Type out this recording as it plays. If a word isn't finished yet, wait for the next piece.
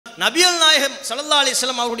நபிகள் நாயகம் ஸல்லல்லாஹு அலைஹி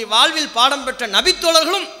வஸல்லம் அவருடைய வாழ்வில் பாடம் பெற்ற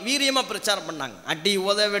நபித்தோழர்களும் வீரியமாக பிரச்சாரம் பண்ணாங்க. அடி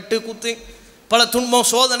உத வெட்டு குத்து பல துன்பம்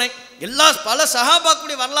சோதனை பல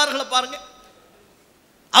சஹாபாக்குடைய வரலாறுகளை பாருங்க.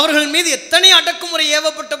 அவர்கள் மீது எத்தனை அடக்குமுறை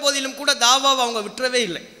ஏவப்பட்ட போதிலும் கூட தாவாவை அவங்க விட்டுறவே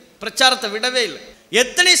இல்லை, பிரச்சாரத்தை விடவே இல்லை.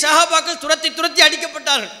 எத்தனை சஹாபாக்கள் துரத்தி துரத்தி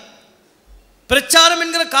அடிக்கப்பட்டார்கள். பிரச்சாரம்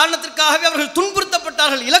என்கிற காரணத்திற்காகவே அவர்கள்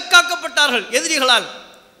துன்புறுத்தப்பட்டார்கள், இலக்காக்கப்பட்டார்கள் எதிரிகளால்.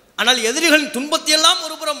 ஆனால் எதிரிகளின் துன்பத்தை எல்லாம்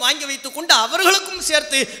ஒருபுறம் வாங்கி வைத்துக் கொண்டு அவர்களுக்கும்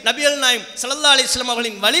சேர்த்து நபிகள் நாயகம் ஸல்லல்லாஹு அலைஹி வஸல்லம்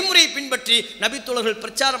அவர்களின் வழிமுறையை பின்பற்றி நபித்தோழர்கள்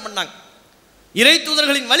பிரச்சாரம் பண்ணாங்க. இறை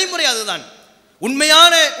தூதர்களின் வழிமுறை அதுதான்.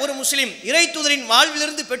 உண்மையான ஒரு முஸ்லிம் இறை தூதரின்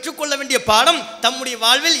வாழ்விலிருந்து பெற்றுக்கொள்ள வேண்டிய பாடம், தம்முடைய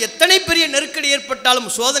வாழ்வில் எத்தனை பெரிய நெருக்கடி ஏற்பட்டாலும்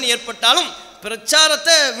சோதனை ஏற்பட்டாலும்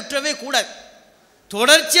பிரச்சாரத்தை விட்டுறவே கூடாது,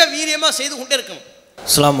 தொடர்ச்சியாக வீரியமாக செய்து கொண்டே இருக்கணும்.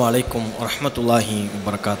 அஸ்ஸலாமு அலைக்கும் வரஹ்மத்துல்லாஹி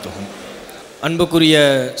வபரகாத்துஹு. அன்புக்குரிய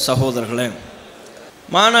சகோதரர்களே,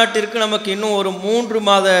 மாநாட்டிற்கு நமக்கு இன்னும் ஒரு 3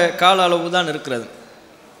 மாத கால அளவு தான் இருக்கிறது.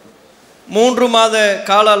 3 மாத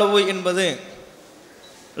கால அளவு என்பது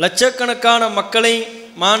லட்சக்கணக்கான மக்களை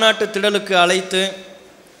மாநாட்டு திடலுக்கு அழைத்து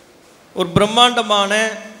ஒரு பிரம்மாண்டமான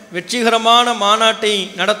வெற்றிகரமான மாநாட்டை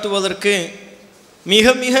நடத்துவதற்கு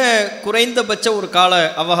மிக மிக குறைந்தபட்ச ஒரு கால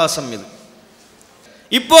அவகாசம் இது.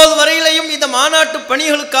 இப்போது வரையிலையும் இந்த மாநாட்டு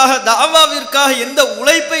பணிகளுக்காக தாவாவிற்காக எந்த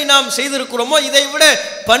உழைப்பை நாம் செய்திருக்கிறோமோ இதை விட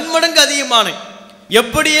பன்மடங்கு அதிகமான,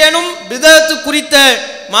 எப்படியேனும் பிதஅத்து குறித்த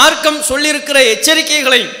மார்க்கம் சொல்லியிருக்கிற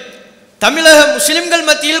எச்சரிக்கைகளை தமிழக முஸ்லிம்கள்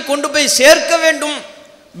மத்தியில் கொண்டு போய் சேர்க்க வேண்டும்,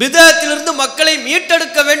 பிதஅத்திலிருந்து மக்களை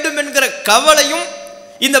மீட்டெடுக்க வேண்டும் என்கிற கவலையும்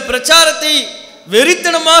இந்த பிரச்சாரத்தை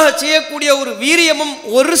வெறித்தனமாக செய்யக்கூடிய ஒரு வீரியமும்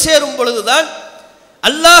ஒரு சேரும் பொழுதுதான்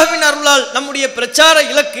அல்லாஹ்வின் அருளால் நம்முடைய பிரச்சார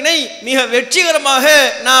இலக்கினை மிக வெற்றிகரமாக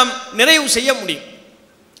நாம் நிறைவு செய்ய முடியும்.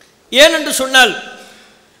 ஏனென்று சொன்னால்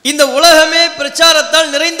இந்த உலகமே பிரச்சாரத்தால்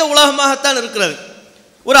நிறைந்த உலகமாகத்தான் இருக்கிறது.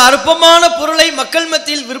 ஒரு அற்பமான பொருளை மக்கள்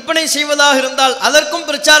மத்தியில் விற்பனை செய்வதாக இருந்தால் அதற்கும்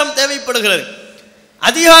பிரச்சாரம் தேவைப்படுகிறது.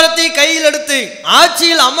 அதிகாரத்தை கையில் எடுத்து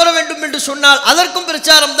ஆட்சியில் அமர வேண்டும் என்று சொன்னால் அதற்கும்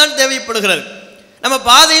பிரச்சாரம் தான் தேவைப்படுகிறது. நம்ம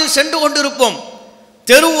பாதையில் சென்று கொண்டிருப்போம்,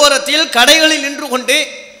 தெரு ஓரத்தில் கடைகளில் நின்று கொண்டு,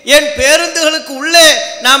 ஏன் பேருந்துகளுக்கு உள்ளே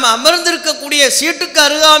நாம் அமர்ந்திருக்கக்கூடிய சீட்டுக்கு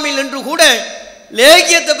அருகாமையில் நின்று கூட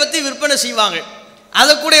லேகியத்தை பற்றி விற்பனை செய்வாங்க.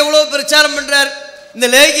 அதை கூட எவ்வளோ பிரச்சாரம் பண்ணுறார். இந்த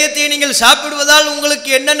லேகியத்தை நீங்கள் சாப்பிடுவதால் உங்களுக்கு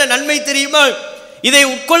என்னென்ன நன்மை தெரியுமா, இதை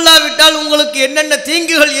உட்கொள்ளாவிட்டால் உங்களுக்கு என்னென்ன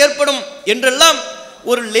தீங்குகள் ஏற்படும் என்றெல்லாம்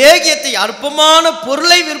ஒரு லேகியத்தை, அற்பமான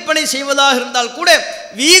பொருளை விற்பனை செய்வதாக இருந்தால் கூட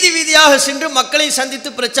வீதி வீதியாக சென்று மக்களை சந்தித்து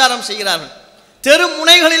பிரச்சாரம் செய்கிறார்கள். தெரு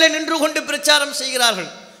முனைகளிலே நின்று கொண்டு பிரச்சாரம் செய்கிறார்கள்.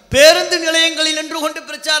 பேருந்து நிலையங்களில் நின்று கொண்டு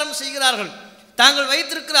பிரச்சாரம் செய்கிறார்கள். தாங்கள்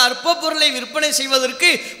வைத்திருக்கிற அற்ப பொருளை விற்பனை செய்வதற்கு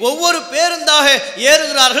ஒவ்வொரு பேருந்தாக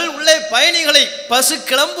ஏறுகிறார்கள். உள்ளே பயணிகளை பசு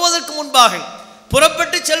கிளம்புவதற்கு முன்பாக,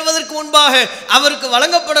 புறப்பட்டு செல்வதற்கு முன்பாக அவருக்கு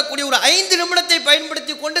வழங்கப்படக்கூடிய ஒரு 5 நிமிடத்தை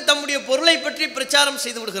பயன்படுத்தி கொண்டு தம்முடைய பொருளை பற்றி பிரச்சாரம்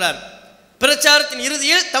செய்து விடுகிறார். பிரச்சாரத்தின்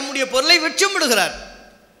இறுதியில் தம்முடைய பொருளை விற்றும் விடுகிறார்.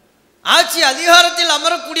 ஆட்சி அதிகாரத்தில்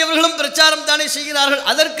அமரக்கூடியவர்களும் பிரச்சாரம் தானே செய்கிறார்கள்.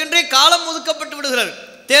 அதற்கென்றே காலம் ஒதுக்கப்பட்டு விடுகிறது,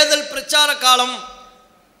 தேர்தல் பிரச்சார காலம்.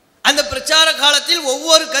 அந்த பிரச்சார காலத்தில்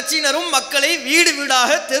ஒவ்வொரு கட்சியினரும் மக்களை வீடு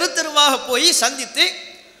வீடாக தெரு தெருவாக போய் சந்தித்து,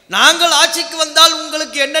 நாங்கள் ஆட்சிக்கு வந்தால்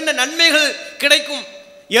உங்களுக்கு என்னென்ன நன்மைகள் கிடைக்கும்,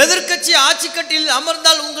 எதிர்க்கட்சி ஆட்சி கட்டில்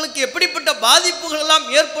அமர்ந்தால் உங்களுக்கு எப்படிப்பட்ட பாதிப்புகள் எல்லாம்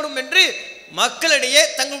ஏற்படும் என்று மக்களிடையே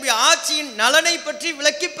தங்களுடைய ஆட்சியின் நலனை பற்றி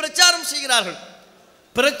விளக்கி பிரச்சாரம் செய்கிறார்கள்.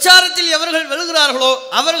 பிரச்சாரத்தில் எவர்கள் வெல்கிறார்களோ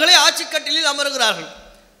அவர்களே ஆட்சி கட்டிலில் அமருகிறார்கள்.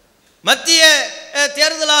 மத்திய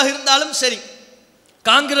தேர்தலாக இருந்தாலும் சரி,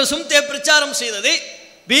 காங்கிரசும் பிரச்சாரம் செய்தது,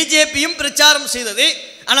 பிஜேபியும் பிரச்சாரம் செய்தது.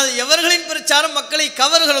 ஆனால் எவர்களின் பிரச்சாரம் மக்களை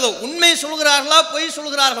கவர்கிறதோ, உண்மை சொல்கிறார்களா பொய்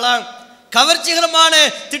சொல்கிறார்களா, கவர்ச்சிகரமான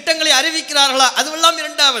திட்டங்களை அறிவிக்கிறார்களா, அதுவெல்லாம்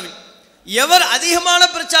இரண்டாவது. எவர் அதிகமான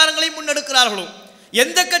பிரச்சாரங்களை முன்னெடுக்கிறார்களோ,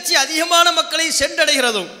 எந்த கட்சி அதிகமான மக்களை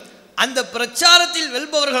சென்றடைகிறதோ அந்த பிரச்சாரத்தில்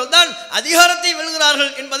வெல்பவர்கள் தான் அதிகாரத்தை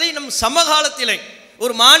வெல்கிறார்கள் என்பதை நம் சமகாலத்திலே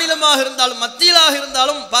ஒரு மாநிலமாக இருந்தாலும் மத்தியிலாக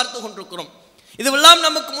இருந்தாலும் பார்த்து கொண்டிருக்கிறோம். இதுவெல்லாம்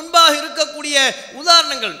நமக்கு முன்பாக இருக்கக்கூடிய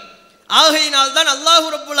உதாரணங்கள். ஆகையினால் தான் அல்லாஹ்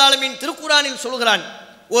ரப்புல் ஆலமீன் திருக்குர்ஆனில் சொல்கிறான்,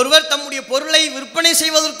 ஒருவர் தம்முடைய பொருளை விற்பனை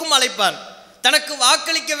செய்வதற்கும் அழைப்பார், தனக்கு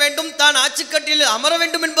வாக்களிக்க வேண்டும், தான் ஆட்சிக்கட்டில் அமர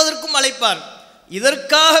வேண்டும் என்பதற்கும் அழைப்பார்.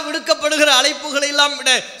 இதற்காக விடுக்கப்படுகிற அழைப்புகளை எல்லாம்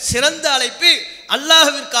விட சிறந்த அழைப்பு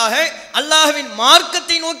அல்லாஹ்விற்காக, அல்லாஹ்வின்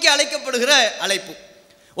மார்க்கத்தை நோக்கி அழைக்கப்படுகிற அழைப்பு.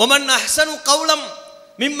 ஒமன் அஹ்சனு கௌலம்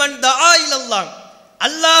மிம்மன் தஆ இலல்லாஹ்,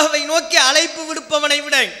 அல்லாஹ்வை நோக்கி அழைப்பு விடுப்பவனை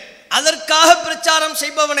விட, அதற்காக பிரச்சாரம்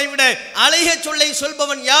செய்பவனை விட அழகிய சொல்லை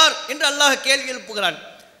சொல்பவன் யார் என்று அல்லாஹ் கேள்வி எழுப்புகிறான்.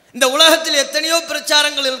 இந்த உலகத்தில் எத்தனையோ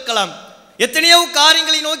பிரச்சாரங்கள் இருக்கலாம், எத்தனையோ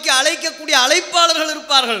காரியங்களை நோக்கி அழைக்கக்கூடிய அழைப்பாளர்கள்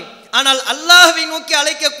இருப்பார்கள். ஆனால் அல்லாஹ்வை நோக்கி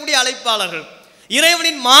அழைக்கக்கூடிய அழைப்பாளர்கள்,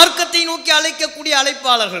 இறைவனின் மார்க்கத்தை நோக்கி அழைக்கக்கூடிய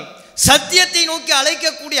அழைப்பாளர்கள், சத்தியத்தை நோக்கி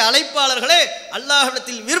அழைக்கக்கூடிய அழைப்பாளர்களே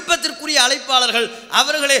அல்லாஹ்விடத்தில் விருப்பத்திற்குரிய அழைப்பாளர்கள்,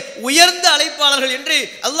 அவர்களே உயர்ந்த அழைப்பாளர்கள் என்று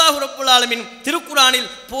அல்லாஹ் ரப்புல் ஆலமீன் திருக்குர்ஆனில்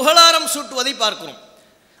புகழாரம் சூட்டுவதை பார்க்கிறோம்.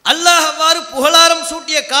 அல்லாஹ் அவ்வாறு புகழாரம்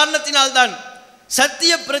சூட்டிய காரணத்தினால்தான்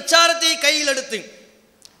சத்திய பிரச்சாரத்தை கையில் எடுத்து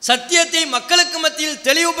சத்தியத்தை மக்களுக்கு மத்தியில்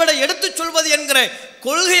தெளிவுபட எடுத்துச் சொல்வது என்கிற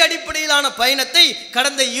கொள்கை அடிப்படையிலான பயணத்தை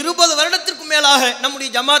கடந்த 20 வருடத்திற்கு மேலாக நம்முடைய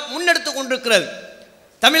ஜமாத் முன்னெடுத்து கொண்டிருக்கிறது.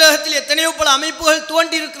 தமிழகத்தில் எத்தனையோ பல அமைப்புகள்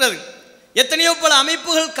தோன்றி இருக்கிறது, எத்தனையோ பல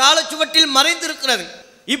அமைப்புகள் காலச்சுவட்டில் மறைந்திருக்கிறது.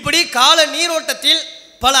 இப்படி கால நீரோட்டத்தில்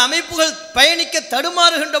பல அமைப்புகள் பயணிக்க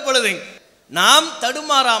தடுமாறுகின்ற பொழுது நாம்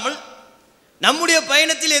தடுமாறாமல் நம்முடைய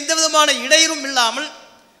பயணத்தில் எந்த விதமான இடையூறும் இல்லாமல்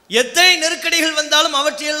எத்தனை நெருக்கடிகள் வந்தாலும்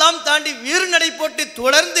அவற்றையெல்லாம் தாண்டி வீறு நடை போட்டு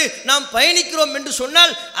தொடர்ந்து நாம் பயணிக்கிறோம் என்று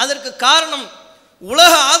சொன்னால் அதற்கு காரணம்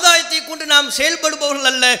உலக ஆதாயத்தை கொண்டு நாம் செயல்படுபவர்கள்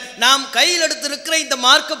அல்ல. நாம் கையில் எடுத்திருக்கிற இந்த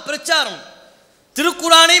மார்க்க பிரச்சாரம்,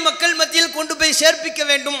 திருக்குர்ஆனை மக்கள் மத்தியில் கொண்டு போய் சேர்ப்பிக்க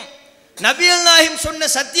வேண்டும், நபிகள் நாயகம் சொன்ன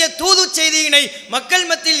சத்திய தூது செய்தியினை மக்கள்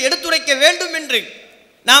மத்தியில் எடுத்துரைக்க வேண்டும் என்று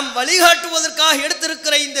நாம் வழிகாட்டுவதற்காக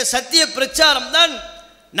எடுத்திருக்கிற இந்த சத்திய பிரச்சாரம் தான்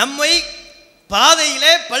நம்மை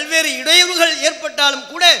பாதையிலே பல்வேறு இடையூறுகள் ஏற்பட்டாலும்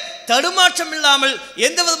கூட தடுமாற்றம் இல்லாமல்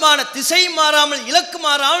எந்த விதமான திசை மாறாமல் இலக்கு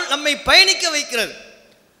மாறாமல் நம்மை பயணிக்க வைக்கிறது.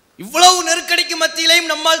 இவ்வளவு நெருக்கடிக்கு மத்தியிலையும்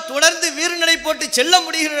நம்மால் தொடர்ந்து வீறு நடை போட்டு செல்ல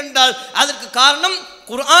முடிகிறது என்றால் அதற்கு காரணம்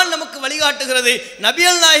குர்ஆன் நமக்கு வழிகாட்டுகிறது,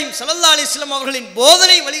 நபிகள் நாயகம் ஸல்லல்லாஹு அலைஹி வஸல்லம் அவர்களின்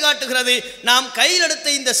போதனை வழிகாட்டுகிறது. நாம் கையில்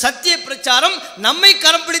எடுத்த இந்த சத்திய பிரச்சாரம் நம்மை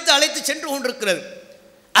கரம் பிடித்து அழைத்து சென்று கொண்டிருக்கிறது.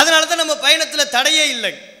 அதனால தான் நம்ம பயணத்தில் தடையே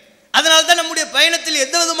இல்லை. அதனால தான் நம்முடைய பயணத்தில்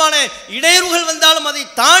எந்த விதமான இடையூறுகள் வந்தாலும் அதை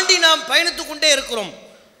தாண்டி நாம் பயணித்து கொண்டே இருக்கிறோம்.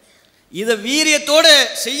 இதை வீரியத்தோடு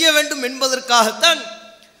செய்ய வேண்டும் என்பதற்காகத்தான்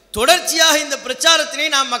தொடர்ச்சியாக இந்த பிரச்சாரத்தினை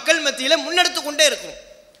நாம் மக்கள் மத்தியில் முன்னெடுத்து கொண்டே இருக்கிறோம்.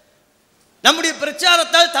 நம்முடைய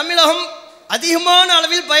பிரச்சாரத்தால் தமிழகம் அதிகமான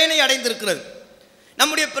அளவில் பயனை அடைந்திருக்கிறது.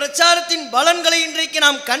 நம்முடைய பிரச்சாரத்தின் பலன்களை இன்றைக்கு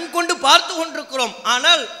நாம் கண் கொண்டு பார்த்து கொண்டிருக்கிறோம்.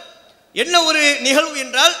 ஆனால் என்ன ஒரு நிகழ்வு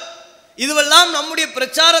என்றால், இதுவெல்லாம் நம்முடைய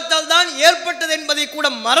பிரச்சாரத்தால் தான் ஏற்பட்டது என்பதை கூட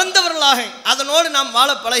மறந்தவர்களாக அதனோடு நாம் வாழ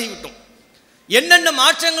பழகிவிட்டோம். என்னென்ன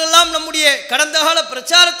மாற்றங்கள் எல்லாம் நம்முடைய கடந்த கால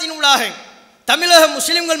பிரச்சாரத்தினூடாக தமிழக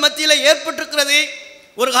முஸ்லிம்கள் மத்தியில் ஏற்பட்டிருக்கிறது.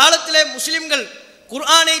 ஒரு காலத்தில் முஸ்லிம்கள்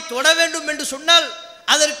குர்ஆனை தொட வேண்டும் என்று சொன்னால்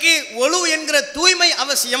அதற்கு ஒழு என்கிற தூய்மை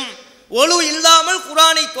அவசியம், ஒழு இல்லாமல்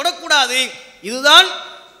குர்ஆனை தொடக்கூடாது. இதுதான்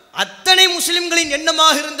அத்தனை முஸ்லிம்களின்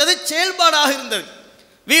எண்ணமாக இருந்தது, செயல்பாடாக இருந்தது.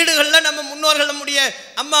 வீடுகளில் நம்ம முன்னோர்கள், நம்முடைய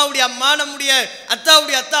அம்மாவுடைய அம்மா, நம்முடைய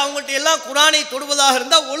அத்தாவுடைய அத்தா, அவங்கள்ட்ட எல்லாம் குர்ஆனை தொடுவதாக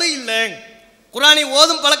இருந்தால் ஒழு இல்லை, குர்ஆனை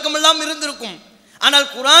ஓதும் பழக்கமெல்லாம் இருந்திருக்கும். ஆனால்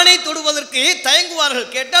குர்ஆனை தொடுவதற்கு தயங்குவார்கள்.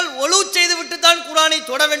 கேட்டால் ஒழு செய்து விட்டு தான் குர்ஆனை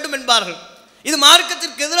தொட வேண்டும் என்பார்கள். இது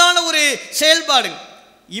மார்க்கத்திற்கு எதிரான ஒரு செயல்பாடு.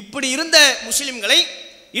 இப்படி இருந்த முஸ்லிம்களை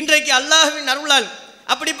இன்றைக்கு அல்லாஹ்வின் அருளால்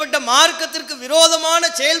அப்படிப்பட்ட மார்க்கத்திற்கு விரோதமான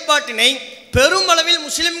செயல்பாட்டினை பெருமளவில்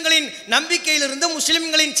முஸ்லிம்களின் நம்பிக்கையிலிருந்து,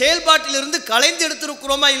 முஸ்லிம்களின் செயல்பாட்டிலிருந்து களைந்து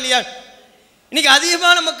எடுத்திருக்கிறோமா இல்லையா? இன்னைக்கு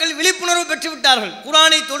அதிகமான மக்கள் விழிப்புணர்வு பெற்றுவிட்டார்கள்.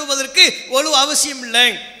 குர்ஆனை தொடுவதற்கு ஒழு அவசியம் இல்லை,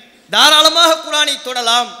 தாராளமாக குர்ஆனை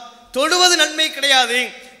தொடலாம், தொடுவது நன்மை கிடையாது,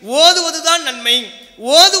 ஓதுவதுதான் நன்மை,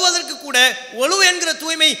 ஓதுவதற்கு கூட ஒழு என்கிற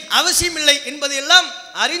தூய்மை அவசியம் இல்லை என்பதையெல்லாம்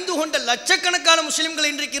அறிந்து கொண்ட லட்சக்கணக்கான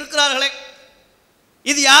முஸ்லிம்கள் இன்றைக்கு இருக்கிறார்களே.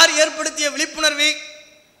 இது யார் ஏற்படுத்திய விழிப்புணர்வு?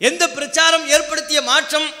 எந்த பிரச்சாரம் ஏற்படுத்திய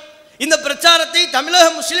மாற்றம்? இந்த பிரச்சாரத்தை தமிழக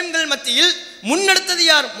முஸ்லிம்கள் மத்தியில் முன்னெடுத்தது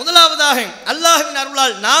யார்? முதலாவதாக அல்லாஹ்வின்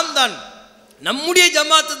அருளால் நாம் தான், நம்முடைய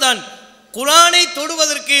ஜமாத்து தான். குர்ஆனை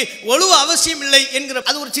தொடுவதற்கு ஒழு அவசியம் இல்லை என்கிற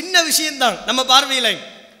அது ஒரு சின்ன விஷயம்தான் நம்ம பார்வையில்.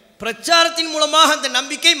 பிரச்சாரத்தின் மூலமாக அந்த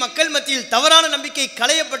நம்பிக்கை மக்கள் மத்தியில், தவறான நம்பிக்கை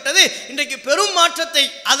களையப்பட்டது. இன்றைக்கு பெரும் மாற்றத்தை,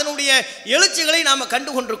 அதனுடைய எழுச்சிகளை நாம்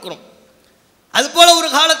கண்டு கொண்டிருக்கிறோம். அதுபோல ஒரு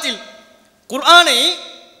காலத்தில் குர்ஆனை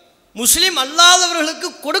முஸ்லிம் அல்லாதவர்களுக்கு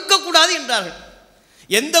கொடுக்கக்கூடாது என்றார்கள்.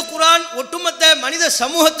 எந்த குர்ஆன் ஒட்டுமொத்த மனித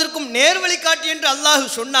சமூகத்திற்கும் நேர்வழி காட்டி என்று அல்லாஹ்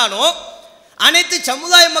சொன்னானோ அனைத்து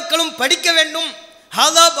சமுதாய மக்களும் படிக்க வேண்டும்.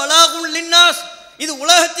 ஹாதா பலாகுன் லின்னாஸ், இது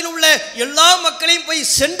உலகத்தில் உள்ள எல்லா மக்களையும் போய்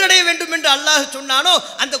சென்றடைய வேண்டும் என்று அல்லாஹ் சொன்னானோ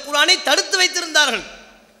அந்த குர்ஆனை தடுத்து வைத்திருந்தார்கள்.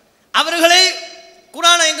 அவர்களே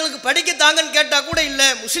குர்ஆனை எங்களுக்கு படிக்க தாங்கன்னு கேட்டால் கூட இல்லை,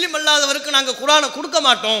 முஸ்லீம் அல்லாதவருக்கு நாங்கள் குர்ஆனை கொடுக்க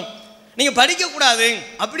மாட்டோம், நீங்கள் படிக்கக்கூடாது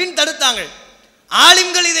அப்படின்னு தடுத்தாங்க.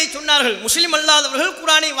 ஆலிம்கள் இதை சொன்னார்கள், முஸ்லிம் அல்லாதவர்கள்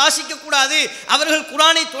குர்ஆனை வாசிக்கக்கூடாது, அவர்கள்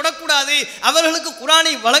குர்ஆனை தொடக்கூடாது, அவர்களுக்கு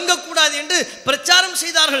குர்ஆனை வழங்கக்கூடாது என்று பிரச்சாரம்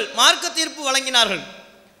செய்தார்கள், மார்க்க தீர்ப்பு வழங்கினார்கள்.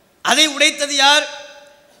 அதை உடைத்தது யார்?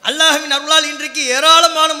 அல்லாஹ்வின் அருளால் இன்றைக்கு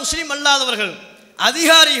ஏராளமான முஸ்லிம் அல்லாதவர்கள்,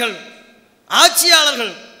 அதிகாரிகள்,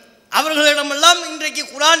 ஆட்சியாளர்கள், அவர்களிடமெல்லாம் இன்றைக்கு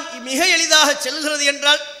குர்ஆன் மிக எளிதாக செல்கிறது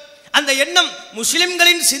என்றால் அந்த எண்ணம்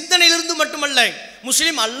முஸ்லிம்களின் சிந்தனையிலிருந்து மட்டுமல்ல,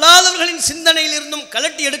 முஸ்லிம் அல்லாதவர்களின் சிந்தனையிலிருந்தும்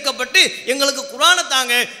கலட்டி எடுக்கப்பட்டு எங்களுக்கு குர்ஆனை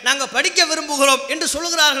தாங்க, நாங்கள் படிக்க விரும்புகிறோம் என்று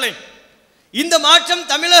சொல்லுகிறார்களே. இந்த மாற்றம்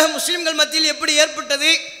தமிழக முஸ்லிம்கள் மத்தியில் எப்படி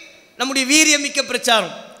ஏற்பட்டது? நம்முடைய வீரியமிக்க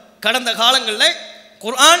பிரச்சாரம், கடந்த காலங்களில்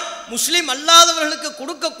குர்ஆன் முஸ்லீம் அல்லாதவர்களுக்கு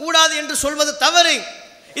கொடுக்கக்கூடாது என்று சொல்வது தவறு.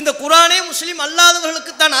 இந்த குர்ஆனே முஸ்லீம்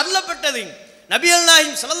அல்லாதவர்களுக்கு தான் அருளப்பட்டது. நபிகள்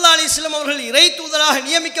நாயகம் ஸல்லல்லாஹு அலைஹி வஸல்லம் அவர்கள் இறை தூதராக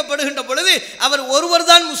நியமிக்கப்படுகின்ற பொழுது அவர் ஒருவர்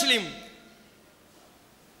தான் முஸ்லீம்.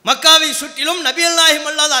 மக்காவை சுற்றிலும் நபிகள் நாயகம்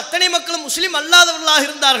அல்லாத அத்தனை மக்களும் முஸ்லீம் அல்லாதவர்களாக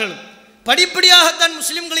இருந்தார்கள். படிப்படியாகத்தான்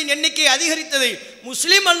முஸ்லிம்களின் எண்ணிக்கை அதிகரித்தது.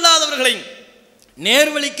 முஸ்லீம் அல்லாதவர்களை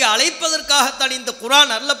நேர்வழிக்கு அழைப்பதற்காகத்தான் இந்த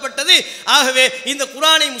குர்ஆன் அருளப்பட்டது. ஆகவே இந்த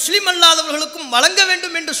குர்ஆனை முஸ்லீம் அல்லாதவர்களுக்கும் வழங்க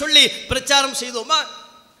வேண்டும் என்று சொல்லி பிரச்சாரம் செய்தோமா?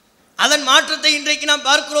 அதன் மாற்றத்தை இன்றைக்கு நாம்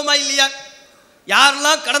பார்க்கிறோமா இல்லையா?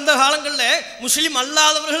 யாரெல்லாம் கடந்த காலங்களில் முஸ்லீம்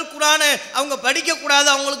அல்லாதவர்கள் குர்ஆனை அவங்க படிக்கக்கூடாது,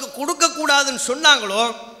 அவங்களுக்கு கொடுக்கக்கூடாதுன்னு சொன்னாங்களோ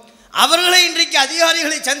அவர்களை இன்றைக்கு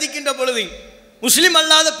அதிகாரிகளை சந்திக்கின்ற பொழுது, முஸ்லீம்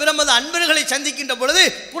அல்லாத பிறமது அன்பர்களை சந்திக்கின்ற பொழுது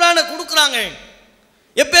குர்ஆனை கொடுக்குறாங்க.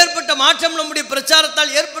 எப்பேற்பட்ட மாற்றம் நம்முடைய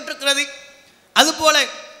பிரச்சாரத்தால் ஏற்பட்டிருக்கிறது. அதுபோல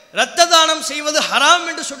இரத்த தானம் செய்வது ஹராம்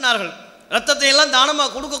என்று சொன்னார்கள். இரத்தத்தை எல்லாம்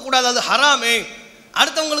தானமாக கொடுக்கக்கூடாது, அது ஹராமே,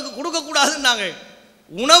 அடுத்தவங்களுக்கு கொடுக்கக்கூடாதுன்னாங்க.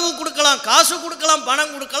 உணவு கொடுக்கலாம், காசு கொடுக்கலாம்,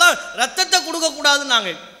 பணம் கொடுக்கலாம், இரத்தத்தை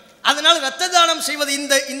கொடுக்கக்கூடாதுன்னாங்க. அதனால் இரத்த தானம் செய்வது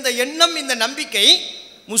இந்த எண்ணம், இந்த நம்பிக்கை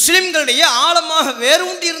முஸ்லிம்களிடையே ஆழமாக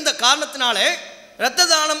வேரூன்றி இருந்த காரணத்தினாலே இரத்த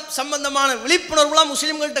தானம் சம்பந்தமான விழிப்புணர்வுலாம்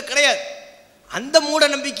முஸ்லிம்கள்கிட்ட கிடையாது. அந்த மூட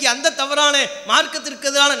நம்பிக்கை, அந்த தவறான மார்க்கத்திற்கு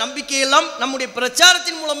எதிரான நம்பிக்கையெல்லாம் நம்முடைய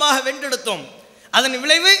பிரச்சாரத்தின் மூலமாக வென்றெடுத்தோம். அதன்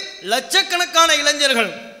விளைவு லட்சக்கணக்கான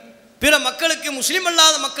இளைஞர்கள் பிற மக்களுக்கு, முஸ்லிம்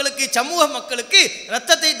அல்லாத மக்களுக்கு, சமூக மக்களுக்கு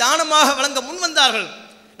இரத்தத்தை தானமாக வழங்க முன் வந்தார்கள்.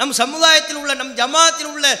 நம் சமுதாயத்தில் உள்ள, நம்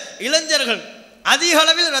ஜமாத்தில் உள்ள இளைஞர்கள் அதிக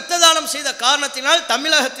அளவில் இரத்த தானம் செய்த காரணத்தினால்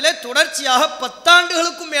தமிழகத்திலே தொடர்ச்சியாக 10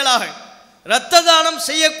 ஆண்டுகளுக்கும் மேலாக இரத்த தானம்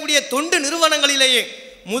செய்யக்கூடிய தொண்டு நிறுவனங்களிலேயே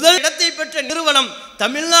முதல் இடத்தை பெற்ற நிறுவனம்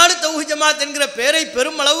தமிழ்நாடு தௌஹீத் ஜமாத் என்கிற பெயரை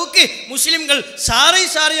பெரும் அளவுக்கு முஸ்லிம்கள் சாரை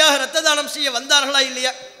சாரையாக இரத்த தானம் செய்ய வந்தார்களா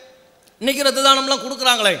இல்லையா? இன்னைக்கு இரத்த தானம்லாம்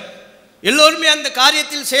கொடுக்குறாங்களே, எல்லோருமே அந்த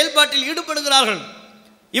காரியத்தில் செயல்பாட்டில் ஈடுபடுகிறார்கள்.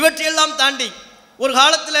 இவற்றையெல்லாம் தாண்டி ஒரு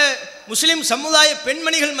காலத்தில் முஸ்லிம் சமுதாய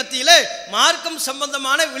பெண்மணிகள் மத்தியில் மார்க்கம்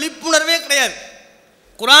சம்பந்தமான விழிப்புணர்வே கிடையாது.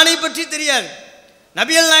 குர்ஆனை பற்றி தெரியாது,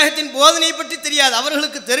 நபிகள் நாயகத்தின் போதனை பற்றி தெரியாது.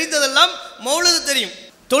 அவர்களுக்கு தெரிந்ததெல்லாம் மௌலிது தெரியும்,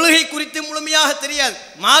 தொழுகை குறித்து முழுமையாக தெரியாது.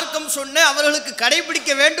 மார்க்கம் சொன்ன அவர்களுக்கு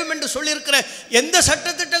கடைபிடிக்க வேண்டும் என்று சொல்லியிருக்கிற எந்த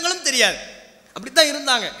சட்டத்திட்டங்களும் தெரியாது. அப்படித்தான்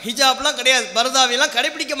இருந்தாங்க. ஹிஜாப்லாம் கிடையாது, பர்தாவையெல்லாம்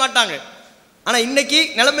கடைபிடிக்க மாட்டாங்க. ஆனால் இன்னைக்கு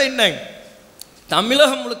நிலைமை என்ன?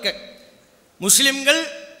 தமிழகம் முழுக்க முஸ்லிம்கள்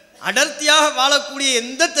அடர்த்தியாக வாழக்கூடிய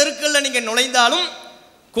எந்த தெருக்களில் நீங்கள் நுழைந்தாலும்,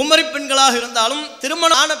 குமரி பெண்களாக இருந்தாலும்,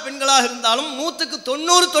 திருமண ஆன பெண்களாக இருந்தாலும் 100க்கு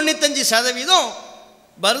 90-95%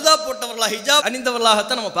 பர்தா போட்டவர்களாக, ஹிஜாப்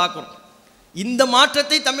அணிந்தவர்களாகத்தான் நம்ம பார்க்கணும். இந்த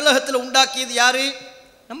மாற்றத்தை தமிழகத்தில் உண்டாக்கியது யாரு?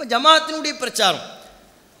 நம்ம ஜமாத்தினுடைய பிரச்சாரம்.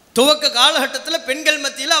 துவக்க காலகட்டத்தில் பெண்கள்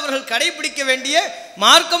மத்தியில் அவர்கள் கடைபிடிக்க வேண்டிய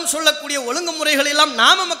மார்க்கம் சொல்லக்கூடிய ஒழுங்குமுறைகளை எல்லாம்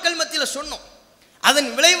நாம மக்கள் மத்தியில் சொன்னோம். அதன்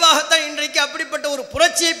விளைவாகத்தான் இன்றைக்கு அப்படிப்பட்ட ஒரு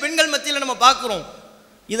புரட்சியை பெண்கள் மத்தியில் நம்ம பார்க்குறோம்.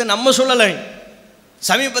 இதை நம்ம சொல்லலை.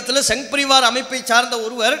 சமீபத்தில் சங் பரிவார் அமைப்பை சார்ந்த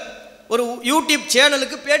ஒருவர் ஒரு யூடியூப்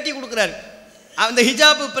சேனலுக்கு பேட்டி கொடுக்குறாரு. அந்த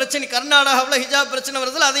ஹிஜாப் பிரச்சனை, கர்நாடகாவில் ஹிஜாப் பிரச்சனை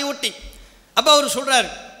வருதில், அதை ஒட்டி அப்போ அவர் சொல்கிறார்,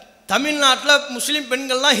 தமிழ்நாட்டில் முஸ்லீம்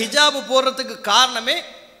பெண்கள்லாம் ஹிஜாப் போடுறதுக்கு காரணமே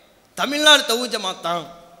தமிழ்நாடு தௌஹீத் ஜமாத் தான்.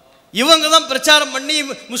 இவங்க தான் பிரச்சாரம் பண்ணி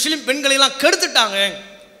முஸ்லீம் பெண்களெல்லாம் கெடுத்துட்டாங்க.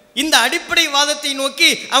 இந்த அடிப்படை வாதத்தை நோக்கி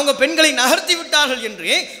அவங்க பெண்களை நகர்த்தி விட்டார்கள்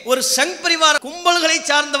என்று ஒரு சங் பரிவார கும்பல்களை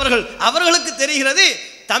சார்ந்தவர்கள் அவர்களுக்கு தெரிகிறது.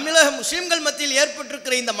 தமிழக முஸ்லிம்கள் மத்தியில்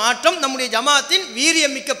ஏற்பட்டிருக்கிற இந்த மாற்றம் நம்முடைய ஜமாத்தின்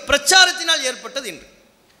வீரியமிக்க பிரச்சாரத்தினால் ஏற்பட்டது என்று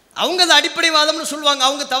அவங்க அது அடிப்படைவாதம்னு சொல்லுவாங்க.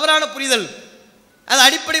 அவங்க தவறான புரிதல், அது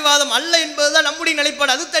அடிப்படைவாதம் அல்ல என்பதுதான் நம்முடைய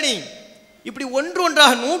நிலைப்பாடு. அது தனி. இப்படி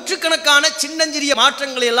ஒன்றாக நூற்றுக்கணக்கான சின்னஞ்சிறிய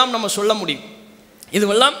மாற்றங்களை எல்லாம் நம்ம சொல்ல முடியும்.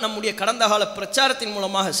 இதுவெல்லாம் நம்முடைய கடந்த கால பிரச்சாரத்தின்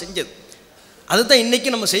மூலமாக செஞ்சது. அதுதான் இன்றைக்கி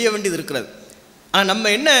நம்ம செய்ய வேண்டியது இருக்கிறது. ஆனால்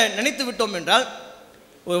நம்ம என்ன நினைத்து விட்டோம் என்றால்,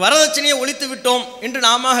 ஒரு வரதட்சணையை ஒழித்து விட்டோம் என்று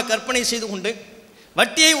நாம கற்பனை செய்து கொண்டு,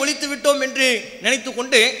 வட்டியை ஒழித்து விட்டோம் என்று நினைத்து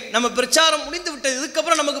கொண்டு நம்ம பிரச்சாரம் முடிந்து விட்டது,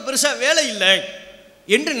 இதுக்கப்புறம் நமக்கு பெருசாக வேலை இல்லை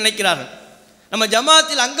என்று நினைக்கிறார்கள். நம்ம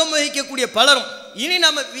ஜமாத்தில் அங்கம் வகிக்கக்கூடிய பலரும் இனி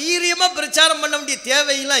நம்ம வீரியமாக பிரச்சாரம் பண்ண வேண்டிய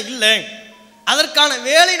தேவையெல்லாம் இல்லை, அதற்கான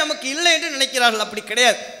வேலை நமக்கு இல்லை என்று நினைக்கிறார்கள். அப்படி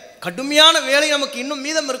கிடையாது. கடுமையான வேலை நமக்கு இன்னும்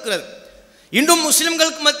மீதம் இருக்கிறது. இன்னும்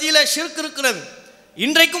முஸ்லிம்களுக்கு மத்தியில் ஷிர்க் இருக்கிறது.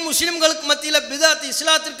 இன்றைக்கும் முஸ்லிம்களுக்கு மத்தியில் பிதாத்,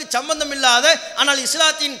 இஸ்லாத்திற்கு சம்பந்தம் இல்லாத ஆனால்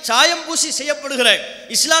இஸ்லாத்தின் சாயம் பூசி செய்யப்படுகிற,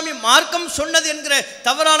 இஸ்லாமிய மார்க்கம் சொன்னது என்கிற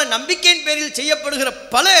தவறான நம்பிக்கையின் பேரில் செய்யப்படுகிற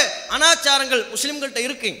பல அனாச்சாரங்கள் முஸ்லிம்கள்கிட்ட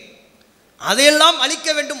இருக்கு. அதையெல்லாம் அழிக்க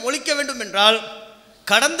வேண்டும், ஒழிக்க வேண்டும் என்றால்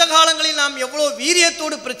கடந்த காலங்களில் நாம் எவ்வளோ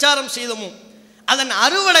வீரியத்தோடு பிரச்சாரம் செய்தோமோ, அதன்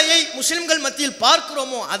அறுவடையை முஸ்லிம்கள் மத்தியில்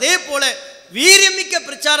பார்க்கிறோமோ, அதே போல வீரியமிக்க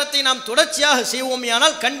பிரச்சாரத்தை நாம் தொடர்ச்சியாக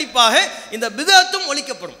செய்வோமேயானால் கண்டிப்பாக இந்த பிதாத்தும்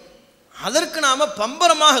ஒழிக்கப்படும். அதற்கு நாம்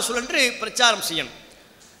பம்பரமாக சுழன்று பிரச்சாரம் செய்யணும்.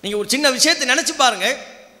 நீங்கள் ஒரு சின்ன விஷயத்தை நினச்சி பாருங்கள்.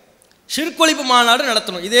 ஷிர்க் ஒழிப்பு மாநாடு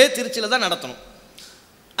நடத்தணும், இதே திருச்சியில் தான் நடத்தணும்.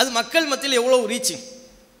 அது மக்கள் மத்தியில் எவ்வளோ ரீச்சு,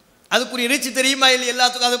 அதுக்குரிய ரீச்சு தெரியுமா இல்லை?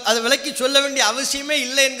 எல்லாத்துக்கும் அதை விலக்கி சொல்ல வேண்டிய அவசியமே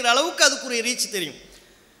இல்லை என்கிற அளவுக்கு அதுக்குரிய ரீச்சு தெரியும்.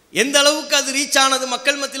 எந்த அளவுக்கு அது ரீச் ஆனது,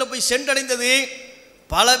 மக்கள் மத்தியில் போய் சென்றடைந்தது.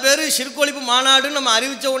 பல பேர் ஷிர்க் மாநாடுன்னு நம்ம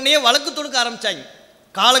அறிவித்த உடனே வழக்கு தொடுக்க ஆரம்பித்தாங்க.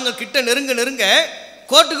 காலங்கள் கிட்ட நெருங்க நெருங்க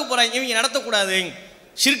கோர்ட்டுக்கு போகிறாங்க, இவங்க நடத்தக்கூடாது,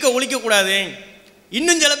 ஷிர்க்கை ஒழிக்கக்கூடாது.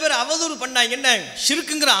 இன்னும் சில பேர் அவதூறு பண்ணாங்க, என்ன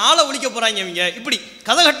ஷிர்க்குங்கிற ஆளை ஒழிக்க போகிறாங்க இவங்க, இப்படி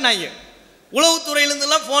கதை கட்டினாங்க.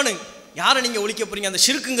 உளவுத்துறையிலேருந்துலாம் ஃபோனு, யாரை நீங்கள் ஒழிக்க போகிறீங்க, அந்த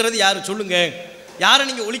ஷிர்க்குங்கிறது யார் சொல்லுங்கள், யாரை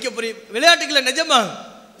நீங்கள் ஒழிக்க போகிறீங்க. விளையாட்டுக்களை நிஜமா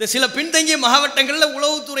இந்த சில பின்தங்கிய மாவட்டங்களில்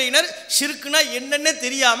உளவுத்துறையினர் ஷிர்க்குனா என்னென்ன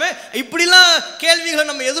தெரியாமல் இப்படிலாம் கேள்விகளை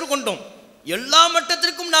நம்ம எதிர்கொண்டோம். எல்லா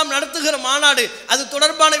மட்டத்திற்கும் நாம் நடத்துகிற மாநாடு, அது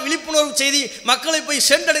தொடர்பான விழிப்புணர்வு செய்தி மக்களை போய்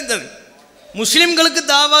சென்றடைந்தது. முஸ்லிம்களுக்கு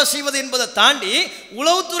தாவா செய்வது என்பதை தாண்டி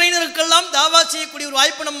உளவுத்துறையினருக்கெல்லாம் தாவா செய்யக்கூடிய ஒரு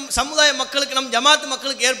வாய்ப்பு நம் சமுதாய மக்களுக்கு, நம் ஜமாத்து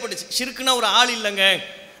மக்களுக்கு ஏற்பட்டுச்சு. ஷிர்க்குனா ஒரு ஆள் இல்லைங்க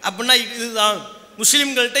அப்படின்னா இதுதான்.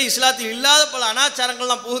 முஸ்லிம்கள்கிட்ட இஸ்லாத்தில் இல்லாத பல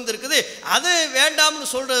அனாச்சாரங்கள்லாம் புகுந்திருக்குது, அது வேண்டாம்னு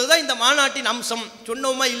சொல்கிறது தான் இந்த மாநாட்டின் அம்சம்.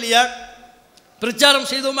 சொன்னோமா இல்லையா, பிரச்சாரம்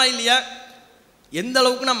செய்தோமா இல்லையா? எந்த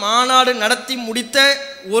அளவுக்குனா மாநாடு நடத்தி முடித்த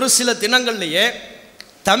ஒரு சில தினங்கள்லேயே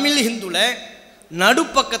தமிழ் ஹிந்துவில்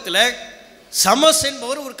நடுப்பக்கத்தில் சமஸ்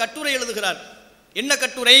என்பவர் ஒரு கட்டுரை எழுதுகிறார். என்ன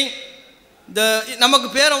கட்டுரை? இந்த நமக்கு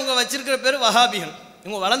பேர் அவங்க வச்சிருக்கிற பேர் வஹாபிகள்,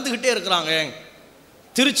 இவங்க வளர்ந்துக்கிட்டே இருக்கிறாங்க.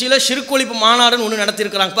 திருச்சியில் ஷிர்க் ஒழிப்பு மாநாடுன்னு ஒன்று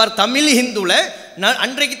நடத்தியிருக்கிறாங்க பார். தமிழ் ஹிந்துவில்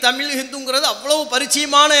அன்றைக்கு தமிழ் ஹிந்துங்கிறது அவ்வளவு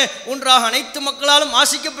பரிச்சயமான ஒன்றாக, அனைத்து மக்களாலும்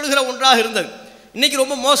ஆசிக்கப்படுகிற ஒன்றாக இருந்தது. இன்றைக்கி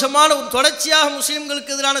ரொம்ப மோசமான ஒரு தொடர்ச்சியாக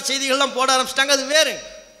முஸ்லீம்களுக்கு எதிரான செய்திகள்லாம் போட ஆரம்பிச்சிட்டாங்க, அது வேறு.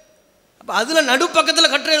 அப்போ அதில்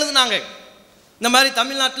நடுப்பக்கத்தில் கட்டுரை எழுதுனாங்க, இந்த மாதிரி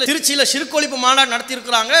தமிழ்நாட்டில் திருச்சியில் ஷிர்க் ஒழிப்பு மாநாடு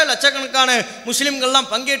நடத்தியிருக்கிறாங்க, லட்சக்கணக்கான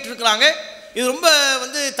முஸ்லீம்கள்லாம் பங்கேற்றிருக்கிறாங்க. இது ரொம்ப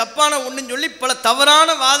தப்பான ஒன்றுன்னு சொல்லி பல தவறான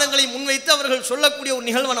வாதங்களை முன்வைத்து அவர்கள் சொல்லக்கூடிய ஒரு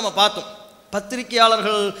நிகழ்வை நம்ம பார்த்தோம்.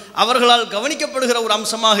 பத்திரிகையாளர்கள் அவர்களால் கவனிக்கப்படுகிற ஒரு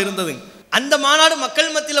அம்சமாக இருந்தது. அந்த மாநாடு மக்கள்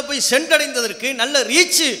மத்தியில் போய் சென்றடைந்ததற்கு, நல்ல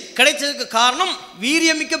ரீச்சு கிடைத்ததற்கு காரணம்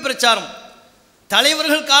வீரியமிக்க பிரச்சாரம்.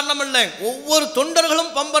 தலைவர்கள் காரணம் அல்ல, ஒவ்வொரு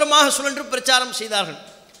தொண்டர்களும் பம்பரமாக சுழன்று பிரச்சாரம் செய்தார்கள்.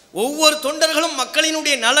 ஒவ்வொரு தொண்டர்களும்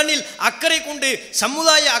மக்களினுடைய நலனில் அக்கறை கொண்டு,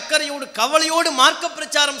 சமுதாய அக்கறையோடு கவலையோடு மார்க்க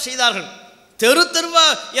பிரச்சாரம் செய்தார்கள். தெரு தெருவா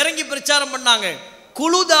இறங்கி பிரச்சாரம் பண்ணாங்க,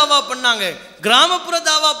 குழு தாவா பண்ணாங்க, கிராமப்புற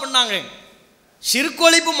தாவா பண்ணாங்க. ஷிர்க்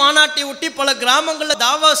ஒழிப்பு மாநாட்டை ஒட்டி பல கிராமங்களில்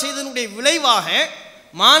தாவா செய்ததனுடைய விளைவாக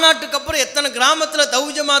மாநாட்டுக்கு அப்புறம் எத்தனை கிராமத்தில்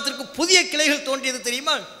தௌஹீத் ஜமாத்திற்கு புதிய கிளைகள் தோன்றியது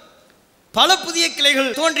தெரியுமா? பல புதிய கிளைகள்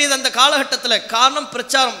தோன்றியது அந்த காலகட்டத்தில். காரணம்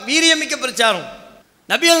பிரச்சாரம், வீரியமிக்க பிரச்சாரம்.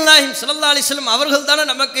 நபிகள் நாயகம் ஸல்லல்லாஹு அலைஹி வஸல்லம் அவர்கள் தானே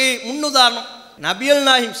நமக்கு முன்னுதாரணம். நபிகள்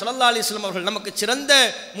நாயகம் ஸல்லல்லாஹு அலைஹி வஸல்லம் அவர்கள் நமக்கு சிறந்த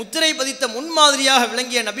முத்திரை பதித்த முன்மாதிரியாக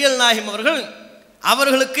விளங்கிய நபிகள் நாயகம்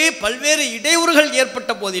அவர்களுக்கு பல்வேறு இடையூறுகள்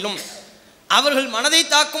ஏற்பட்ட போதிலும், அவர்கள் மனதை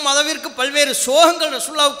தாக்கும் அளவிற்கு பல்வேறு சோகங்கள்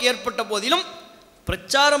ரசூலுல்லாவுக்கு ஏற்பட்ட போதிலும்,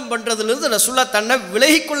 பிரச்சாரம் பண்ணுறதுலேருந்து ரசூலுல்லா தன்னை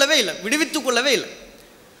விலகிக்கொள்ளவே இல்லை, விடுவித்துக் கொள்ளவே இல்லை.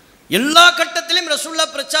 எல்லா கட்டத்திலும் ரசூலுல்லா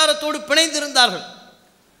பிரச்சாரத்தோடு பிணைந்திருந்தார்கள்.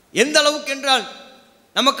 எந்த அளவுக்கு என்றால்,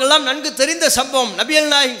 நமக்கெல்லாம் நன்கு தெரிந்த சம்பவம், நபிகள்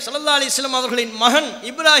நாயகம் ஸல்லல்லாஹு அலைஹி வஸல்லம் அவர்களின் மகன்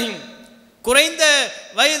இப்ராஹிம் குறைந்த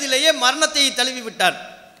வயதிலேயே மரணத்தை தழுவி விட்டார்.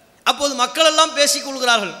 அப்போது மக்கள் எல்லாம்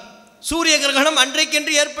பேசிக்கொள்கிறார்கள். சூரிய கிரகணம்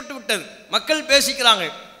அன்றைக்கென்று ஏற்பட்டு விட்டது. மக்கள் பேசிக்கிறாங்க,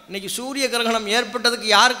 இன்னைக்கு சூரிய கிரகணம் ஏற்பட்டதுக்கு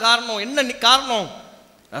யார் காரணம், என்ன காரணம்?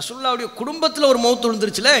 ரசூலுல்லாவுடைய குடும்பத்தில் ஒரு மௌத்து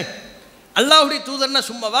விழுந்துருச்சுல, அல்லாஹ்வுடைய தூதர்னா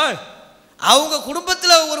சும்மாவா? அவங்க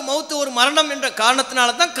குடும்பத்தில் ஒரு மௌத்து, ஒரு மரணம் என்ற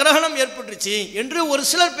காரணத்தினால தான் கிரகணம் ஏற்பட்டுருச்சு என்று ஒரு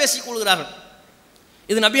சிலர் பேசிக்கொள்கிறார்கள்.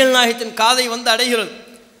 இது நபிகள் நாயகத்தின் காதை அடைகிறது.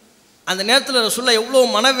 அந்த நேரத்தில் ரசூலுல்லாஹ் எவ்வளோ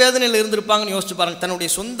மனவேதனையில் இருந்திருப்பாங்கன்னு யோசிச்சு பாருங்கள். தன்னுடைய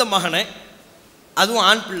சொந்த மகனை, அதுவும்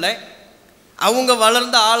ஆண் பிள்ளை, அவங்க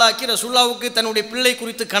வளர்ந்த ஆளாக்கி ரசூலுல்லாவுக்கு தன்னுடைய பிள்ளை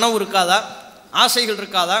குறித்து கனவு இருக்காதா, ஆசைகள்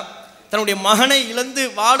இருக்காதா? தன்னுடைய மகனை இழந்து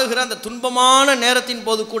வாடுகிற அந்த துன்பமான நேரத்தின்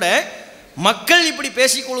போது கூட மக்கள் இப்படி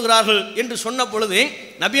பேசிக்கொள்கிறார்கள் என்று சொன்ன பொழுது,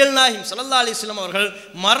 நபிகள் நாயகம் ஸல்லல்லாஹு அலைஹி வஸல்லம் அவர்கள்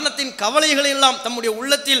மரணத்தின் கவலைகளை எல்லாம், தம்முடைய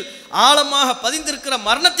உள்ளத்தில் ஆழமாக பதிந்திருக்கிற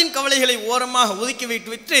மரணத்தின் கவலைகளை ஓரமாக ஒதுக்கி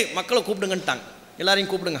விட்டு மக்களை கூப்பிடுங்கன்ட்டாங்க. எல்லாரையும்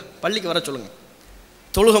கூப்பிடுங்க, பள்ளிக்கு வர சொல்லுங்கள்.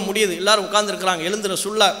 தொழுக முடியுது, எல்லாரும் உட்கார்ந்துருக்கிறாங்க. எழுந்துற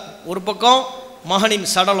சொல்ல ஒரு பக்கம் மகனின்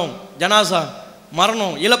சடலம், ஜனாசா,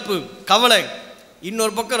 மரணம், இழப்பு, கவலை.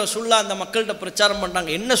 இன்னொரு பக்கம் ரசூலுல்லாஹ் அந்த மக்கள்கிட்ட பிரச்சாரம் பண்ணுறாங்க.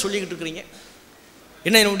 என்ன சொல்லிக்கிட்டு இருக்கிறீங்க?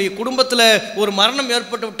 என்ன, என்னுடைய குடும்பத்தில் ஒரு மரணம்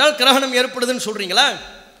ஏற்பட்டு விட்டால் கிரகணம் ஏற்படுதுன்னு சொல்கிறீங்களா?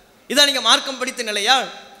 இதான் நீங்கள் மார்க்கம் படித்த நிலையா?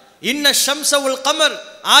 இன்ன ஷம்ஸ வல் கமர்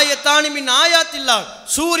ஆயத்தானி மின் ஆயாத்தில்லாஹ்,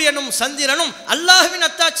 சூரியனும் சந்திரனும் அல்லாஹ்வின்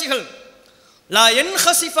அத்தாட்சிகள். லா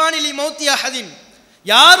யன்ஹஸிஃபானி லி மௌத்தி அஹதின்,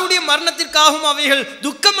 யாருடைய மரணத்திற்காகவும் அவைகள்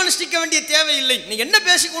துக்கம் அனுஷ்டிக்க வேண்டிய தேவையில்லை. நீங்கள் என்ன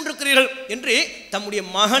பேசிக் கொண்டிருக்கிறீர்கள் என்று தம்முடைய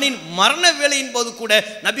மகனின் மரண வேளையின் போது கூட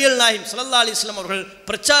நபிகள் நாயகம் ஸல்லல்லாஹு அலைஹி வஸல்லம் அவர்கள்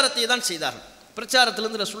பிரச்சாரத்தை தான் செய்தார்கள்.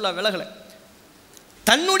 பிரச்சாரத்திலிருந்து ரசூலுல்லாஹ் விலகலை.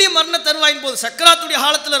 தன்னுடைய மரண தருவாயின் போது சக்கராத்துடைய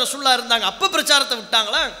காலத்தில் ரசூலுல்லாஹ் இருந்தாங்க, அப்போ பிரச்சாரத்தை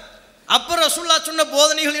விட்டாங்களா? அப்போ ரசூலுல்லாஹ் சொன்ன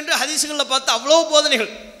போதனைகள் என்று ஹதீஸுகளில் பார்த்து அவ்வளோ போதனைகள்.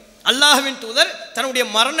 அல்லாஹ்வின் தூதர் தன்னுடைய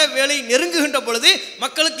மரண வேலை நெருங்குகின்ற பொழுது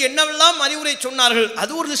மக்களுக்கு என்னவெல்லாம் அறிவுரை சொன்னார்கள்,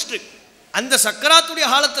 அது ஒரு லிஸ்ட். அந்த சக்கராத்துடைய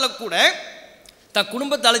காலத்தில் கூட தன்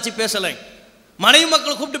குடும்பத்தை அழைச்சி பேசலை, மனைவி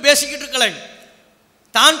மக்கள் கூப்பிட்டு பேசிக்கிட்டு இருக்கலை,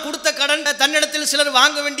 தான் கொடுத்த கடன் தன்னிடத்தில் சிலர்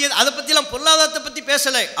வாங்க வேண்டியது அதை பற்றிலாம் பொருளாதாரத்தை பற்றி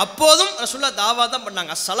பேசலை. அப்போதும் ரசூலுல்லாஹ் தாவா தான்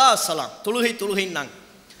பண்ணாங்க. அஸ்ஸலா அஸ்ஸலாம், தொழுகை தொழுகைன்னாங்க.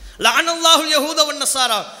 லஅனல்லாஹுல் யஹூத வன்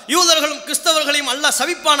நஸாரா, யூதர்களும் கிறிஸ்தவர்களையும் அல்லாஹ்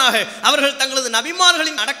சபிப்பானாக, அவர்கள் தங்களது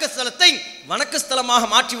நபிமார்களின் அடக்க ஸ்தலத்தை வணக்க ஸ்தலமாக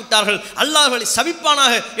மாற்றி விட்டார்கள், அல்லாஹ் அவர்களை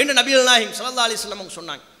சபிப்பானாக என்று நபிகள் நாயகம் ஸல்லல்லாஹு அலைஹி வஸல்லம்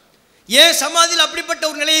சொன்னாங்க. ஏன் சமாதியில் அப்படிப்பட்ட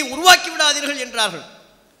ஒரு நிலையை உருவாக்கி விடாதீர்கள் என்றார்கள்,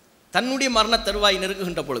 தன்னுடைய மரண தருவாய்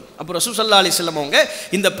நெருங்குகின்ற பொழுது. அப்போ ரசூல் ஸல்லல்லாஹு அலைஹி வஸல்லம் அவங்க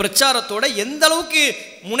இந்த பிரச்சாரத்தோட எந்த அளவுக்கு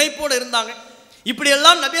முனைப்போடு இருந்தாங்க.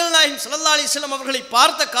 இப்படியெல்லாம் நபிகள் நாயகம் ஸல்லல்லாஹு அலைஹி வஸல்லம் அவர்களை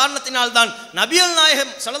பார்த்த காரணத்தினால்தான் நபிகள்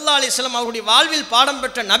நாயகம் ஸல்லல்லாஹு அலைஹி வஸல்லம் அவருடைய வாழ்வில் பாடம்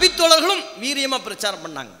பெற்ற நபித்தோழர்களும் வீரியமாக பிரச்சாரம்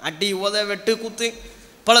பண்ணாங்க. அடி உத வெட்டு குத்து,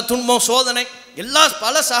 பல துன்பம் சோதனை,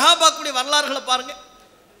 பல சஹாபாக்குடைய வரலாறுகளை பாருங்க.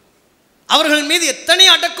 அவர்கள் மீது எத்தனை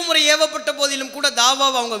அடக்குமுறை ஏவப்பட்ட போதிலும் கூட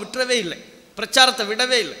தாவாவை அவங்க விட்டுறவே இல்லை, பிரச்சாரத்தை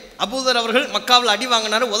விடவே இல்லை. அபூதர் அவர்கள் மக்காவில் அடி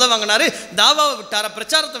வாங்கினாரு, உத வாங்கினாரு, தாவாவை விட்டாரா,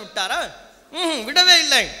 பிரச்சாரத்தை விட்டாரா? விடவே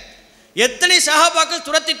இல்லை. எத்தனை சஹாபாக்கள்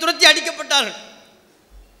துரத்தி துரத்தி அடிக்கப்பட்டார்கள்.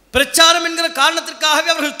 பிரச்சாரம் என்கிற காரணத்திற்காகவே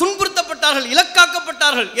அவர்கள் துன்புறுத்தப்பட்டார்கள்,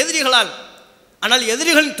 இலக்காக்கப்பட்டார்கள் எதிரிகளால். ஆனால்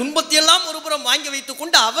எதிரிகளின் துன்பத்தையெல்லாம் ஒருபுறம் வாங்கி வைத்துக்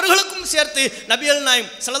கொண்டு அவர்களுக்கும் சேர்த்து நபிகள் நாயகம்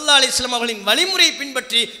ஸல்லல்லாஹு அலைஹி வஸல்லம் அவர்களின் வழிமுறையை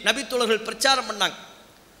பின்பற்றி நபித்தோழர்கள் பிரச்சாரம் பண்ணாங்க.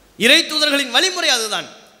 இறை தூதர்களின் வழிமுறை அதுதான்.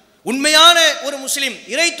 உண்மையான ஒரு முஸ்லிம்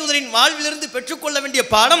இறை தூதரின் வாழ்விலிருந்து பெற்றுக்கொள்ள வேண்டிய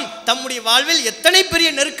பாடம், தம்முடைய வாழ்வில் எத்தனை பெரிய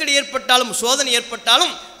நெருக்கடி ஏற்பட்டாலும் சோதனை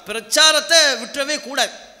ஏற்பட்டாலும் பிரச்சாரத்தை விட்டுறவே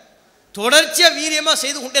கூடாது, தொடர்ச்சியாக வீரியமாக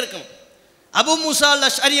செய்து கொண்டே இருக்கணும். அபு மூசா அல்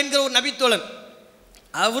அஷ்அரி என்கிற ஒரு நபித்தோழன்,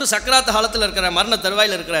 அவர் சக்கராத்த காலத்தில் இருக்கிறார், மரண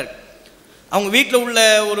தருவாயில் இருக்கிறார். அவங்க வீட்டில் உள்ள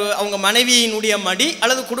அவங்க மனைவியினுடைய மடி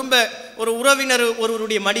அல்லது குடும்ப ஒரு உறவினர்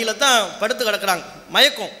ஒருவருடைய மடியில் தான் படுத்து கிடக்கிறாங்க,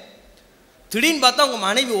 மயக்கம். திடீர்னு பார்த்தா அவங்க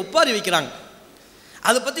மனைவி ஒப்பாரி வைக்கிறாங்க.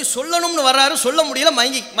 அதை பற்றி சொல்லணும்னு வர்றாரு, சொல்ல முடியல,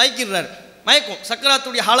 மயக்கிடுறாரு. மயக்கம்,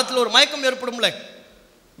 சக்கராத்துடைய காலத்தில் ஒரு மயக்கம் ஏற்படும்ல,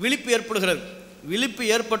 விழிப்பு ஏற்படுகிறது. விழிப்பு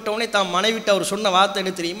ஏற்பட்டவுடனே தான் மனைவிட்டு அவர் சொன்ன வார்த்தை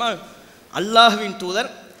என்ன தெரியுமா? அல்லாஹ்வின் தூதர்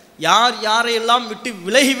யார் யாரையெல்லாம் விட்டு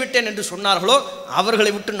விலகிவிட்டேன் என்று சொன்னார்களோ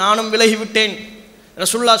அவர்களை விட்டு நானும் விலகிவிட்டேன்.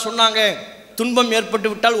 ரசூலுல்லாஹ் சொன்னாங்க, துன்பம் ஏற்பட்டு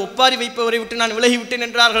விட்டால் ஒப்பாரி வைப்பவரை விட்டு நான் விலகிவிட்டேன்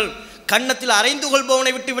என்றார்கள், கன்னத்தில் அரைந்து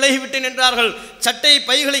கொள்பவனை விட்டு விலகிவிட்டேன் என்றார்கள், சட்டை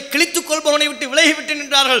பைகளை கிழித்துக் கொள்பவனை விட்டு விலகிவிட்டேன்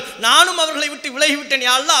என்றார்கள். நானும் அவர்களை விட்டு விலகிவிட்டேன்,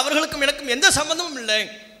 யா அல்லாஹ் அவர்களுக்கும் எனக்கும் எந்த சம்பந்தமும் இல்லை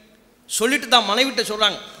சொல்லிட்டு தான் மனைவிட்ட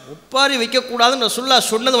சொல்கிறாங்க, ஒப்பாரி வைக்கக்கூடாதுன்னு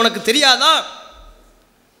ரசூலுல்லாஹ் சொன்னது உனக்கு தெரியாதா?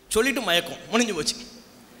 சொல்லிட்டு மயக்கம் முடிஞ்சு போச்சு.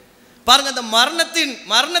 பாருங்க, அந்த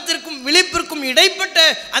மரணத்திற்கும் விழிப்பிற்கும் இடைப்பட்ட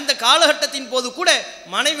அந்த காலகட்டத்தின் போது கூட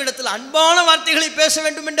மனைவிடத்தில் அன்பான வார்த்தைகளை பேச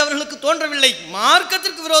வேண்டும் என்று அவர்களுக்கு தோன்றவில்லை.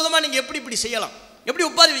 மார்க்கத்திற்கு விரோதமாக நீங்கள் எப்படி இப்படி செய்யலாம், எப்படி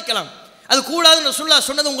ஒப்பாரி வைக்கலாம், அது கூடாதுன்னு ரசூலுல்லாஹ்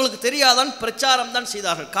சொன்னது உங்களுக்கு தெரியாதான் பிரச்சாரம் தான்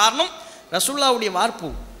செய்தார்கள். காரணம், ரசூலுல்லாஹ்வுடைய வார்ப்பு,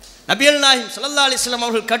 நபிகள் நாயகம் ஸல்லல்லாஹு அலைஹி வஸல்லம்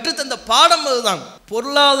அவர்கள் கற்றுத்தந்த பாடம் அதுதான்.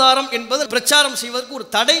 பொருளாதாரம் என்பது பிரச்சாரம் செய்வதற்கு ஒரு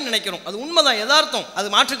தடை நினைக்கிறோம், அது உண்மைதான், யதார்த்தம், அது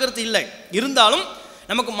மாற்றுக்கருத்து இல்லை. இருந்தாலும்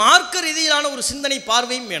நமக்கு மார்க்க ரீதியிலான ஒரு சிந்தனை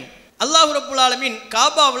பார்வையும் வேணும். அல்லாஹ் ரப்புல் ஆலமீன்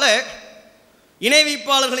காபாவில் இணை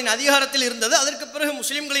வைப்பாளர்களின் அதிகாரத்தில் இருந்தது, அதற்கு பிறகு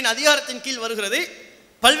முஸ்லிம்களின் அதிகாரத்தின் கீழ் வருகிறது.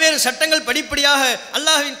 பல்வேறு சட்டங்கள் படிப்படியாக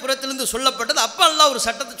அல்லாஹ்வின் புறத்திலிருந்து சொல்லப்பட்டது. அப்போ அல்லாஹ் ஒரு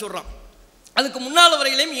சட்டத்தை சொல்கிறான். அதுக்கு முன்னால்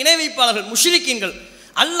வரையிலையும் இணை வைப்பாளர்கள் முஷ்ரிக்கீன்கள்,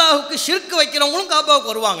 அல்லாஹுக்கு ஷிர்க் வைக்கிறவங்களும்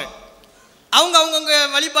காபாவுக்கு வருவாங்க. அவங்கவுங்க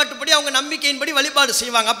வழிபாட்டுப்படி அவங்க நம்பிக்கையின்படி வழிபாடு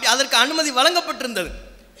செய்வாங்க. அப்படி அதற்கு அனுமதி வழங்கப்பட்டிருந்தது.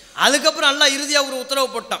 அதுக்கப்புறம் அல்லாஹ் இறுதியாக ஒரு உத்தரவு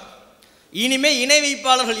போட்டான், இனிமே இணை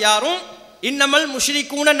வைப்பாளர்கள் யாரும் இன்னமல்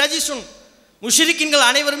முஷ்ரிக்கூன நஜிசுன், முஷ்ரிக்கீன்கள்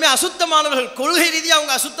அனைவருமே அசுத்தமானவர்கள், கொள்கை ரீதியாக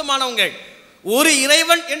அவங்க அசுத்தமானவங்க. ஒரு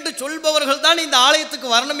இறைவன் என்று சொல்பவர்கள் தான் இந்த ஆலயத்துக்கு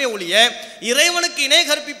வரணுமே ஒழிய இறைவனுக்கு இணை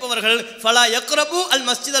கற்பிப்பவர்கள் ஃபலா யக்ரபு அல்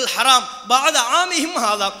மஸ்ஜித் அல் ஹராம் பாத ஆமிஹிம்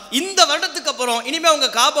ஹாதா, இந்த வருடத்துக்கு அப்புறம் இனிமேல் அவங்க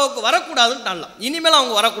காபாவுக்கு வரக்கூடாதுன்னு, இனிமேல்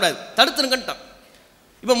அவங்க வரக்கூடாது, தடுத்துருங்கன்ட்டான்.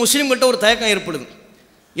 இப்போ முஸ்லீம்கிட்ட ஒரு தயக்கம் ஏற்படுது.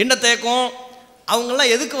 என்ன தயக்கம்?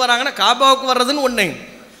 அவங்கெல்லாம் எதுக்கு வராங்கன்னா காபாவுக்கு வர்றதுன்னு ஒன்று,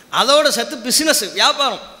 அதோட சேர்த்து பிஸ்னஸ்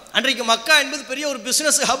வியாபாரம். அன்றைக்கு மக்கா என்பது பெரிய ஒரு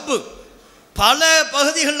பிஸ்னஸ் ஹப்பு. பல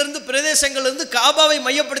பகுதிகளிலிருந்து பிரதேசங்கள்லேருந்து காபாவை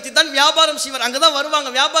மையப்படுத்தி தான் வியாபாரம் செய்வார், அங்கே தான் வருவாங்க,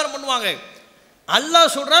 வியாபாரம் பண்ணுவாங்க.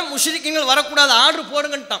 அல்லாஹ் சொல்கிறான் முஷ்ரிக்கீன்கள் வரக்கூடாது, ஆர்டர்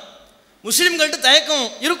போடுங்கன்ட்டான். முஸ்லீம்கள்ட்ட தயக்கம்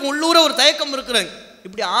இருக்கும், உள்ளூர ஒரு தயக்கம் இருக்கிறது.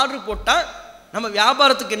 இப்படி ஆர்டர் போட்டால் நம்ம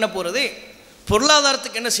வியாபாரத்துக்கு என்ன போகிறது,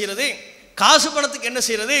 பொருளாதாரத்துக்கு என்ன செய்கிறது, காசு பணத்துக்கு என்ன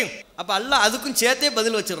செய்கிறது? அப்போ அல்லாஹ் அதுக்கும் சேர்த்தே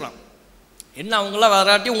பதில் வச்சிடறான். என்ன அவங்களாம்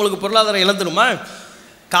வராட்டி உங்களுக்கு பொருளாதாரம் இழந்துருமா?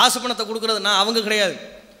 காசு பணத்தை கொடுக்குறது நான் அவங்க கிடையாது.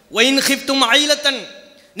 ஒயின் ஹிப்தும் ஐலத்தன்,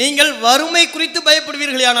 நீங்கள் வறுமை குறித்து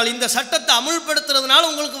பயப்படுவீர்கள், ஆனால் இந்த சட்டத்தை அமுல்படுத்துறதுனால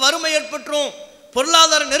உங்களுக்கு வறுமை ஏற்பட்டுரும்,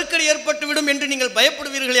 பொருளாதார நெருக்கடி ஏற்பட்டுவிடும் என்று நீங்கள்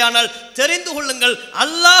பயப்படுவீர்களே, ஆனால் தெரிந்து கொள்ளுங்கள்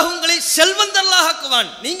அல்லாஹ் உங்களை செல்வந்தல்லாஹாக்குவான்.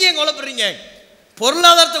 நீங்கள் ஏன் கவலைப்படுறீங்க?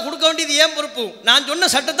 பொருளாதாரத்தை கொடுக்க வேண்டியது ஏன் பொறுப்பு? நான் சொன்ன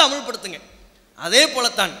சட்டத்தை அமுல்படுத்துங்க. அதே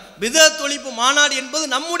போலத்தான் பிதஅத் ஒழிப்பு மாநாடு என்பது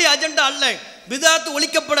நம்முடைய அஜெண்டா அல்ல. பிதஅத்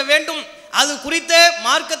ஒழிக்கப்பட வேண்டும், அது குறித்த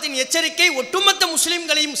மார்க்கத்தின் எச்சரிக்கை ஒட்டுமொத்த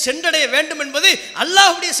முஸ்லிம்களையும் சென்றடைய வேண்டும் என்பது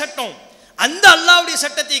அல்லாஹ்வுடைய சட்டம். அந்த அல்லாஹ்வுடைய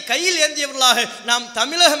சட்டத்தை கையில் ஏந்தியவர்களாக நாம்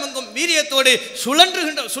தமிழகம் எங்கும் வீரியத்தோடு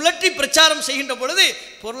சுழற்றி பிரச்சாரம் செய்கின்ற பொழுது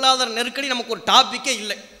பொருளாதார நெருக்கடி நமக்கு ஒரு டாபிக்கே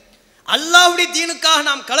இல்லை. அல்லாஹ்வுடைய தீனுக்காக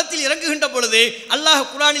நாம் களத்தில் இறங்குகின்ற பொழுது அல்லாஹ்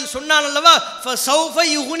குர்ஆனில் சொன்னான் அல்லவா, ஃபஸௌஃப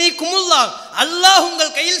யுக்னிகுமுல்லாஹ், அல்லாஹ்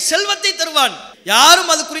உங்கள் கையில் செல்வத்தை தருவான்.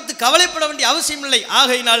 யாரும் அது குறித்து கவலைப்பட வேண்டிய அவசியம் இல்லை.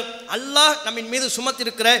 ஆகையினால் அல்லாஹ் நம்மின் மீது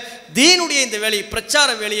சுமத்திருக்கிற தீனுடைய இந்த வேலையை, பிரச்சார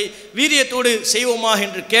வேலையை வீரியத்தோடு செய்வோமா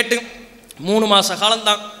என்று கேட்டு 3 மாத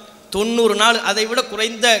காலம்தான், 90 நாள், அதை விட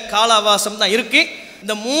குறைந்த கால அவகாசம் தான் இருக்கு.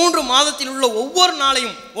 இந்த 3 மாதத்தில் உள்ள ஒவ்வொரு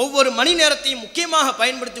நாளையும் ஒவ்வொரு மணி நேரத்தையும் முக்கியமாக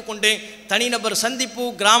பயன்படுத்தி கொண்டு தனிநபர் சந்திப்பு,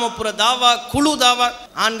 கிராமப்புற தாவா, குழு தாவா,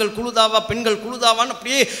 ஆண்கள் குழு தாவா, பெண்கள் குழு தாவான்னு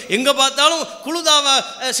அப்படியே எங்கே பார்த்தாலும் குழு தாவா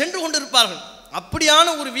சென்று கொண்டு இருப்பார்கள். அப்படியான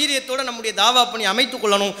ஒரு வீரியத்தோடு நம்முடைய தாவா பணி அமைத்துக்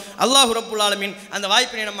கொள்ளணும். அல்லாஹ் ரப்புல் ஆலமீன் அந்த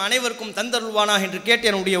வாய்ப்பினை நம்ம அனைவருக்கும் தந்தருள்வானா என்று கேட்டு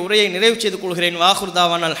என்னுடைய உரையை நிறைவு செய்து கொள்கிறேன். வாஹிர்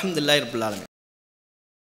தாவானா அல்ஹம்துலில்லாஹி ரப்பில் ஆலமீன்.